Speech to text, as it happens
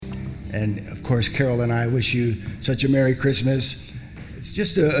And of course, Carol and I wish you such a Merry Christmas. It's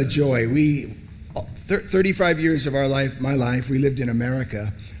just a joy. 35 years of my life, we lived in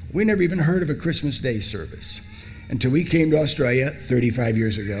America. We never even heard of a Christmas Day service until we came to Australia 35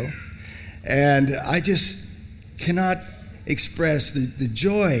 years ago. And I just cannot express the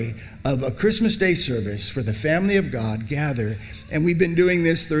joy of a Christmas Day service for the family of God gather. And we've been doing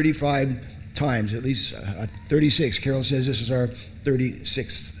this 35 times, at least 36. Carol says this is our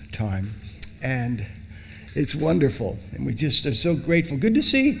 36th time. And it's wonderful. And we just are so grateful. Good to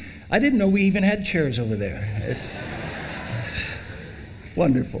see. I didn't know we even had chairs over there. It's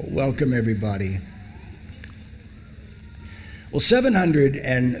wonderful. Welcome, everybody. Well,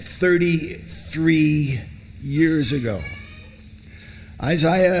 733 years ago,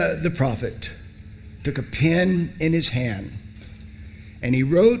 Isaiah the prophet took a pen in his hand and he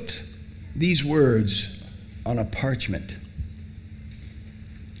wrote these words on a parchment.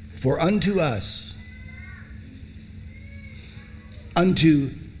 For unto us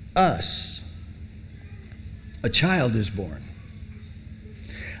a child is born.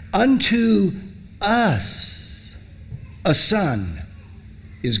 Unto us a son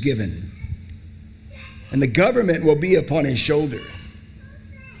is given. And the government will be upon his shoulder.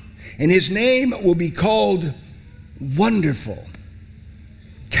 And his name will be called Wonderful,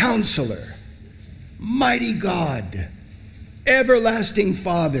 Counselor, Mighty God, Everlasting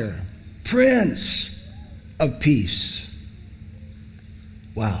Father, Prince of Peace.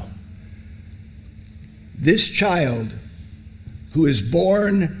 Wow. This child who is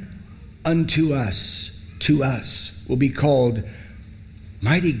born unto us, to us, will be called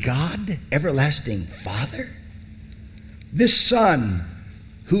Mighty God, Everlasting Father. This Son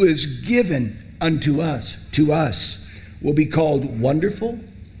who is given unto us, to us, will be called Wonderful,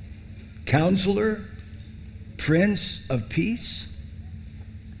 Counselor, Prince of Peace.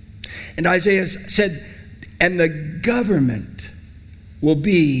 And Isaiah said, and the government will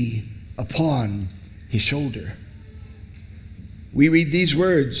be upon his shoulder. We read these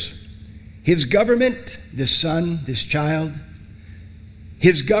words, his government, this son, this child,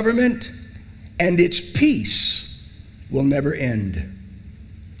 his government and its peace will never end.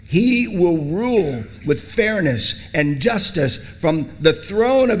 He will rule with fairness and justice from the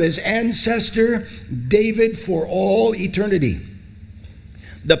throne of his ancestor David for all eternity.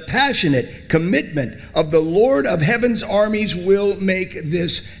 The passionate commitment of the Lord of heaven's armies will make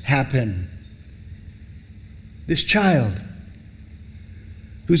this happen. This child,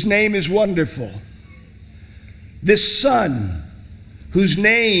 whose name is Wonderful, this son, whose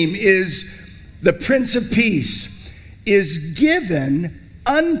name is the Prince of Peace, is given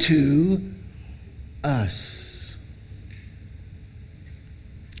unto us.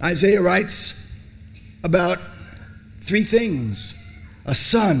 Isaiah writes about three things: a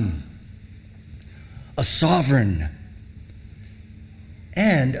son, a sovereign,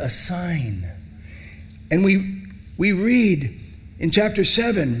 and a sign. And we read in chapter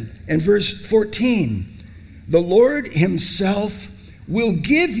 7 and verse 14, the Lord himself will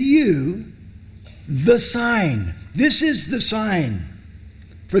give you the sign. This is the sign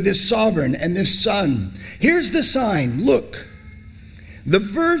for this sovereign and this son. Here's the sign. Look, the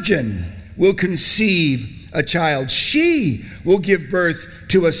virgin will conceive a child. She will give birth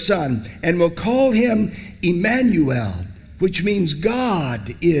to a son and will call him Emmanuel, which means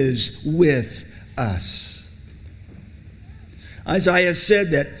God is with us. Isaiah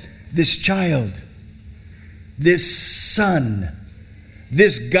said that this child, this son,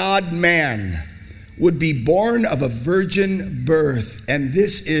 this God-man would be born of a virgin birth, and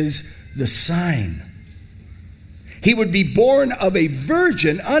this is the sign. He would be born of a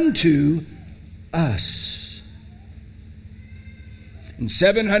virgin unto us. In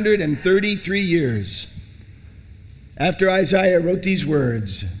 733 years after Isaiah wrote these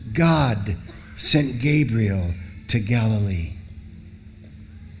words, God sent Gabriel to Galilee.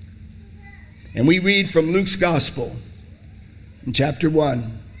 And we read from Luke's Gospel in chapter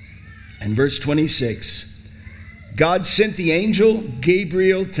 1 and verse 26. God sent the angel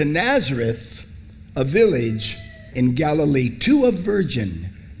Gabriel to Nazareth, a village in Galilee, to a virgin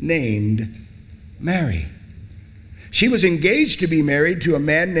named Mary. She was engaged to be married to a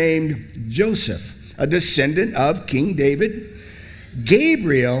man named Joseph, a descendant of King David.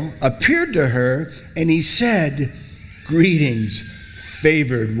 Gabriel appeared to her and he said, "Greetings,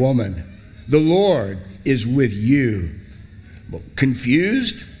 favored woman. The Lord is with you." Well,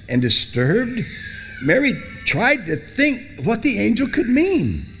 confused and disturbed, Mary tried to think what the angel could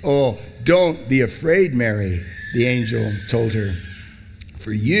mean. "Oh, don't be afraid, Mary," the angel told her,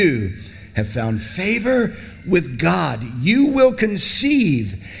 "for you have found favor with God. You will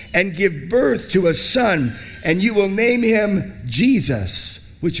conceive and give birth to a son, and you will name him Jesus,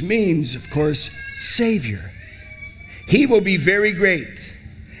 which means, of course, Savior. He will be very great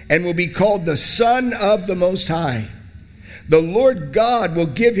and will be called the Son of the Most High. The Lord God will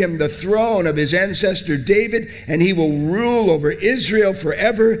give him the throne of his ancestor David, and he will rule over Israel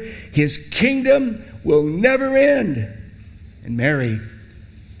forever. His kingdom will never end. And Mary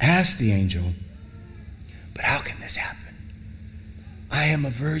asked the angel, "But how can this happen? I am a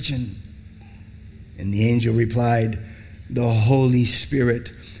virgin." And the angel replied, "The Holy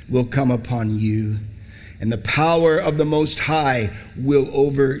Spirit will come upon you, and the power of the Most High will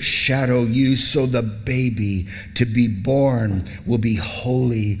overshadow you. So the baby to be born will be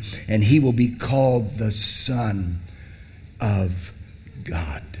holy, and he will be called the Son of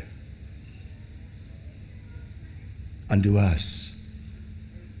God." Unto us,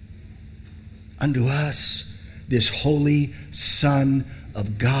 this holy Son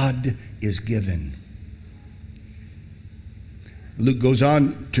of God is given. Luke goes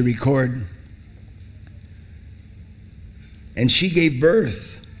on to record, "And she gave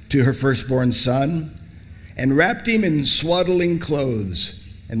birth to her firstborn son, and wrapped him in swaddling clothes,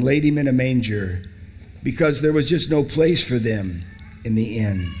 and laid him in a manger, because there was just no place for them in the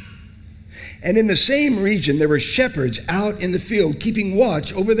inn. And in the same region there were shepherds out in the field, keeping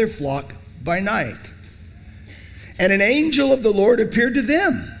watch over their flock by night. And an angel of the Lord appeared to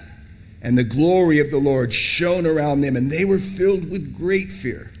them, and the glory of the Lord shone around them, and they were filled with great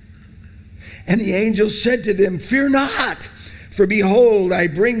fear. And the angel said to them, 'Fear not, for behold, I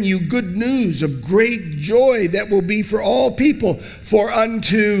bring you good news of great joy that will be for all people. For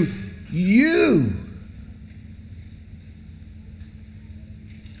unto you,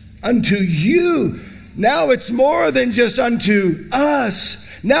 now it's more than just unto us.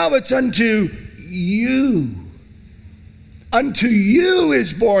 Now it's unto you. Unto you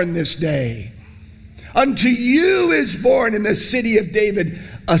is born this day. Unto you is born in the city of David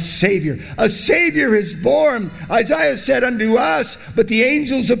a Savior. A Savior is born. Isaiah said unto us, but the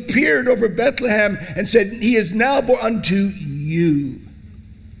angels appeared over Bethlehem and said, he is now born unto you.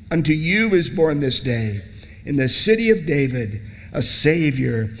 Unto you is born this day in the city of David a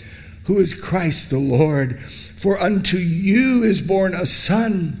Savior, who is Christ the Lord. For unto you is born a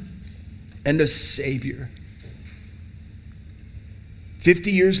Son and a Savior."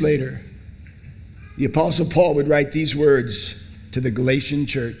 50 years later, the Apostle Paul would write these words to the Galatian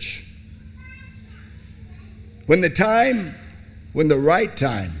church. When the right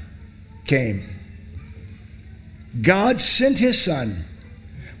time came, God sent his Son,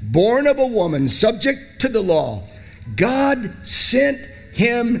 born of a woman, subject to the law. God sent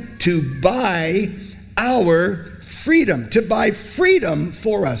him to buy our freedom, to buy freedom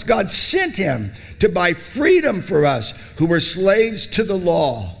for us. God sent him to buy freedom for us who were slaves to the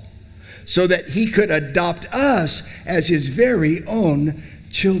law, so that he could adopt us as his very own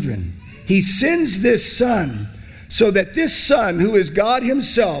children. He sends this Son so that this Son, who is God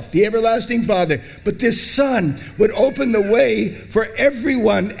himself, the everlasting Father, but this Son would open the way for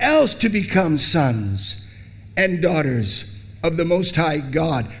everyone else to become sons and daughters of the Most High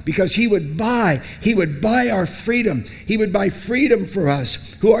God, because he would buy our freedom. He would buy freedom for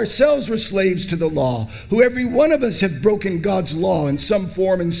us, who ourselves were slaves to the law, who every one of us have broken God's law in some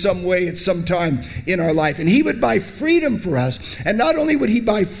form, in some way, at some time in our life. And he would buy freedom for us. And not only would he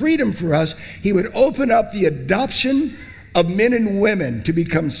buy freedom for us, he would open up the adoption of men and women to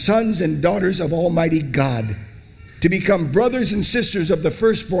become sons and daughters of Almighty God, to become brothers and sisters of the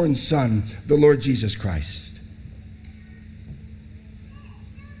firstborn Son, the Lord Jesus Christ.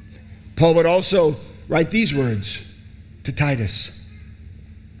 Paul would also write these words to Titus.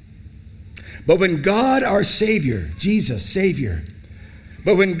 But when God our Savior, Jesus, Savior,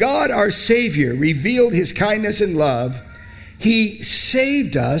 but when God our Savior revealed his kindness and love, he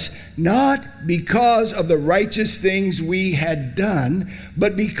saved us not because of the righteous things we had done,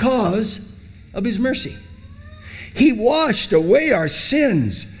 but because of his mercy. He washed away our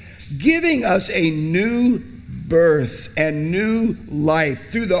sins, giving us a new birth and new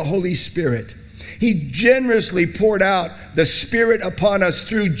life through the Holy Spirit. He generously poured out the Spirit upon us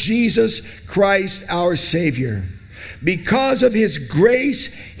through Jesus Christ our Savior. Because of his grace,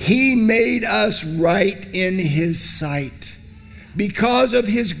 he made us right in his sight. Because of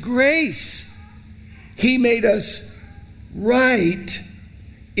his grace, he made us right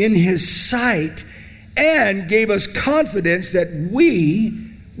in his sight and gave us confidence that we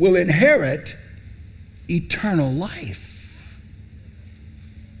will inherit eternal life.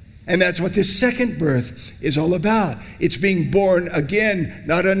 And that's what this second birth is all about. It's being born again,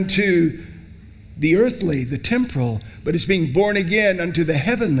 not unto the earthly, the temporal, but is being born again unto the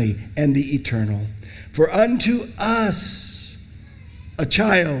heavenly and the eternal. For unto us a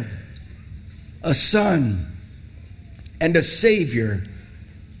child, a son, and a Savior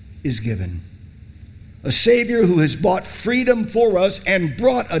is given. A Savior who has bought freedom for us and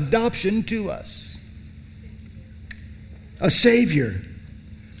brought adoption to us. A Savior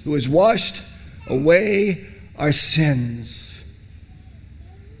who has washed away our sins.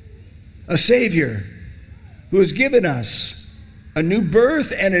 A Savior who has given us a new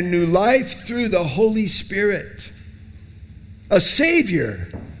birth and a new life through the Holy Spirit. A Savior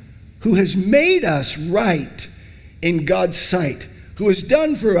who has made us right in God's sight, who has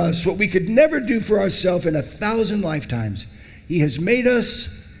done for us what we could never do for ourselves in 1,000 lifetimes. He has made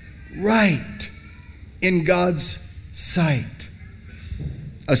us right in God's sight.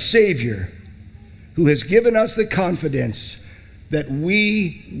 A Savior who has given us the confidence that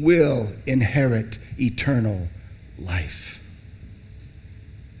we will inherit eternal life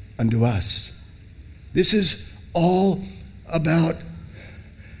unto us. This is all about,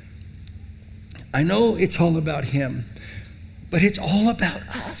 I know it's all about Him, but it's all about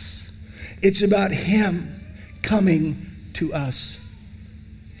us. It's about Him coming to us.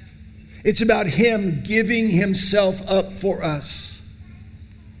 It's about Him giving Himself up for us.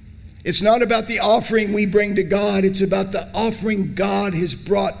 It's not about the offering we bring to God. It's about the offering God has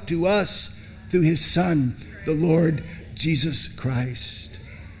brought to us through His Son, the Lord Jesus Christ.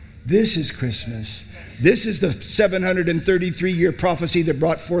 This is Christmas. This is the 733-year prophecy that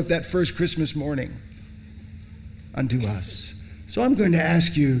brought forth that first Christmas morning unto us. So I'm going to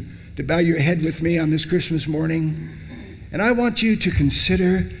ask you to bow your head with me on this Christmas morning. And I want you to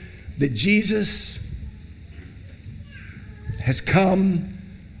consider that Jesus has come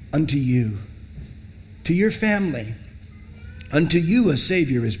unto you, to your family. Unto you a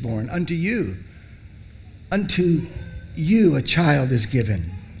Savior is born. Unto you a child is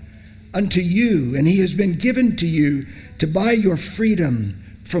given. Unto you, and He has been given to you to buy your freedom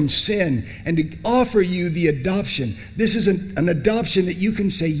from sin and to offer you the adoption. This is an adoption that you can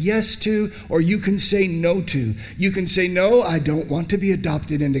say yes to, or you can say no to. You can say, no, I don't want to be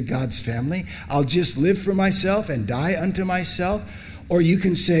adopted into God's family. I'll just live for myself and die unto myself. Or you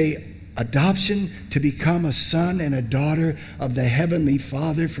can say, adoption to become a son and a daughter of the Heavenly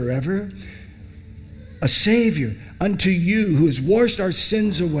Father forever. A Savior unto you who has washed our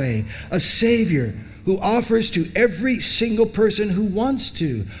sins away. A Savior who offers to every single person who wants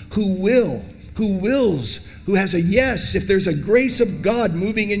to, who wills, who has a yes. If there's a grace of God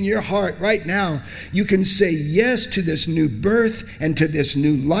moving in your heart right now, you can say yes to this new birth and to this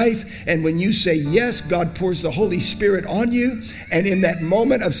new life. And when you say yes, God pours the Holy Spirit on you. And in that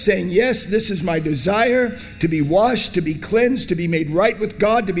moment of saying, yes, this is my desire, to be washed, to be cleansed, to be made right with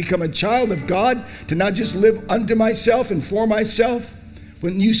God, to become a child of God, to not just live unto myself and for myself.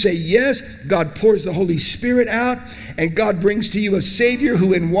 When you say yes, God pours the Holy Spirit out, and God brings to you a Savior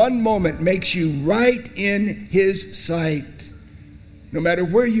who in one moment makes you right in His sight. No matter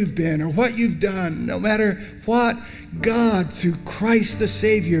where you've been or what you've done, no matter what, God, through Christ the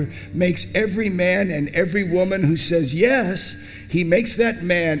Savior, makes every man and every woman who says yes, He makes that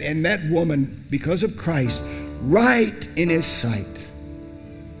man and that woman, because of Christ, right in His sight.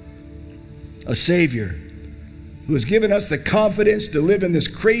 A Savior who has given us the confidence to live in this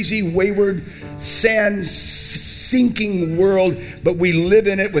crazy, wayward, sand-sinking world, but we live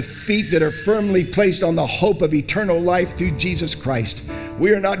in it with feet that are firmly placed on the hope of eternal life through Jesus Christ.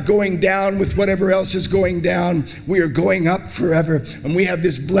 We are not going down with whatever else is going down. We are going up forever, and we have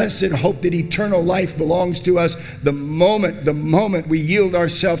this blessed hope that eternal life belongs to us the moment we yield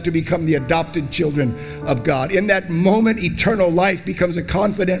ourselves to become the adopted children of God. In that moment, eternal life becomes a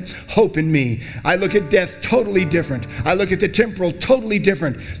confident hope in me. I look at death totally different. I look at the temporal totally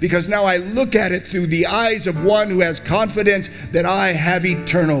different, because now I look at it through the eyes of one who has confidence that I have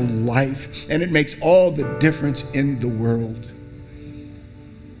eternal life, and it makes all the difference in the world.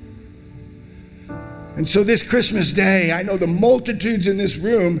 And so this Christmas day, I know the multitudes in this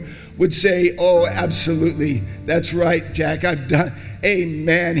room would say, oh, absolutely, that's right, Jack, I've done,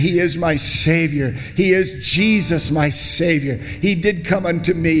 amen, He is my Savior. He is Jesus, my Savior. He did come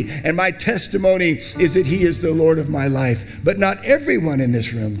unto me, and my testimony is that He is the Lord of my life. But not everyone in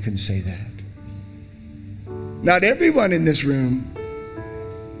this room can say that. Not everyone in this room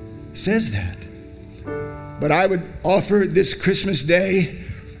says that. But I would offer this Christmas day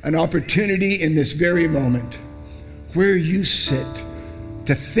an opportunity in this very moment where you sit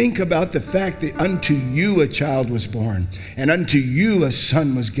to think about the fact that unto you a child was born, and unto you a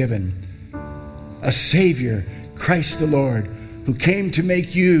son was given, a Savior, Christ the Lord, who came to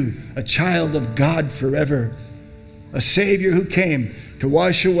make you a child of God forever. A Savior who came to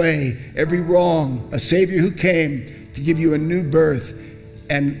wash away every wrong. A Savior who came to give you a new birth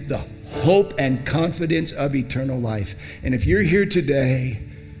and the hope and confidence of eternal life. And if you're here today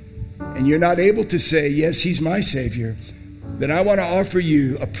and you're not able to say, yes, he's my Savior, then I want to offer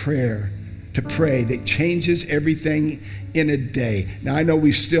you a prayer to pray that changes everything in a day. Now, I know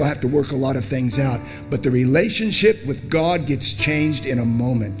we still have to work a lot of things out, but the relationship with God gets changed in a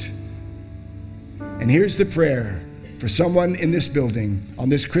moment. And here's the prayer for someone in this building on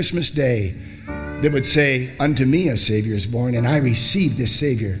this Christmas day that would say, unto me a Savior is born, and I receive this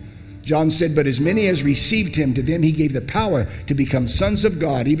Savior. John said, but as many as received him, to them he gave the power to become sons of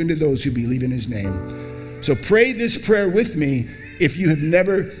God, even to those who believe in his name. So pray this prayer with me if you have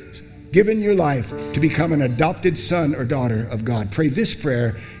never given your life to become an adopted son or daughter of God. Pray this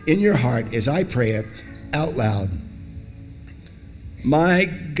prayer in your heart as I pray it out loud. My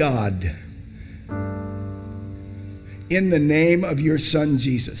God, in the name of your Son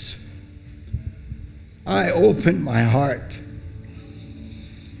Jesus, I open my heart.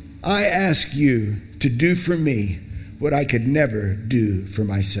 I ask you to do for me what I could never do for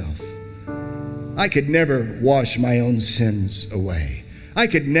myself. I could never wash my own sins away. I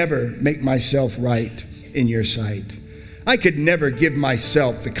could never make myself right in your sight. I could never give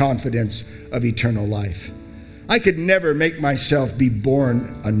myself the confidence of eternal life. I could never make myself be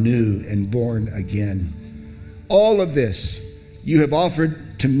born anew and born again. All of this you have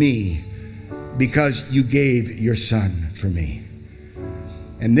offered to me because you gave your Son for me.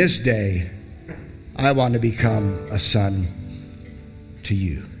 And this day, I want to become a son to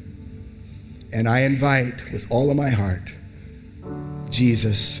you. And I invite with all of my heart,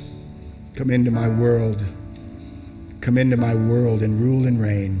 Jesus, come into my world. Come into my world and rule and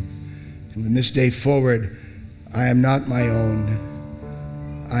reign. And from this day forward, I am not my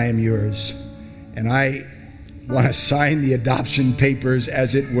own. I am yours. And I want to sign the adoption papers,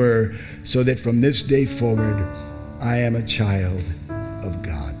 as it were, so that from this day forward, I am a child of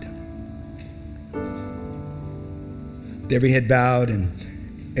God. With every head bowed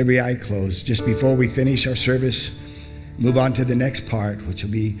and every eye closed, just before we finish our service, move on to the next part, which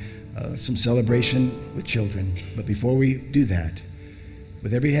will be some celebration with children. But before we do that,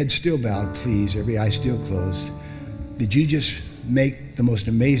 with every head still bowed, please, every eye still closed, did you just make the most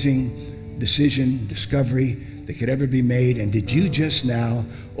amazing decision, discovery that could ever be made? And did you just now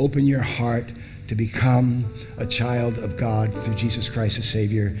open your heart to become a child of God through Jesus Christ as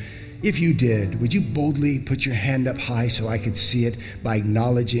Savior? If you did, would you boldly put your hand up high so I could see it, by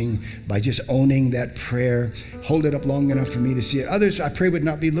acknowledging, by just owning that prayer? Hold it up long enough for me to see it. Others, I pray, would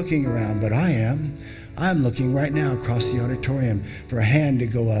not be looking around, but I am. I'm looking right now across the auditorium for a hand to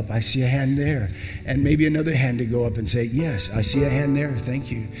go up. I see a hand there. And maybe another hand to go up and say, yes, I see a hand there.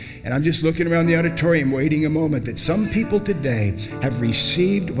 Thank you. And I'm just looking around the auditorium, waiting a moment that some people today have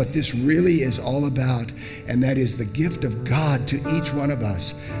received what this really is all about. And that is the gift of God to each one of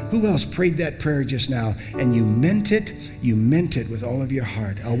us. Who else prayed that prayer just now? And you meant it. You meant it with all of your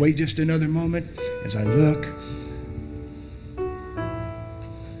heart. I'll wait just another moment as I look.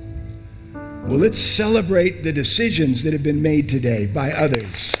 Well, let's celebrate the decisions that have been made today by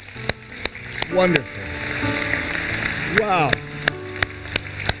others. Wonderful. Wow.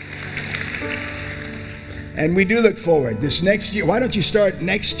 And we do look forward this next year. Why don't you start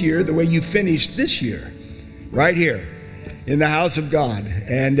next year the way you finished this year? Right here in the house of God.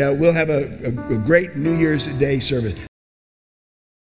 And we'll have a great New Year's Day service.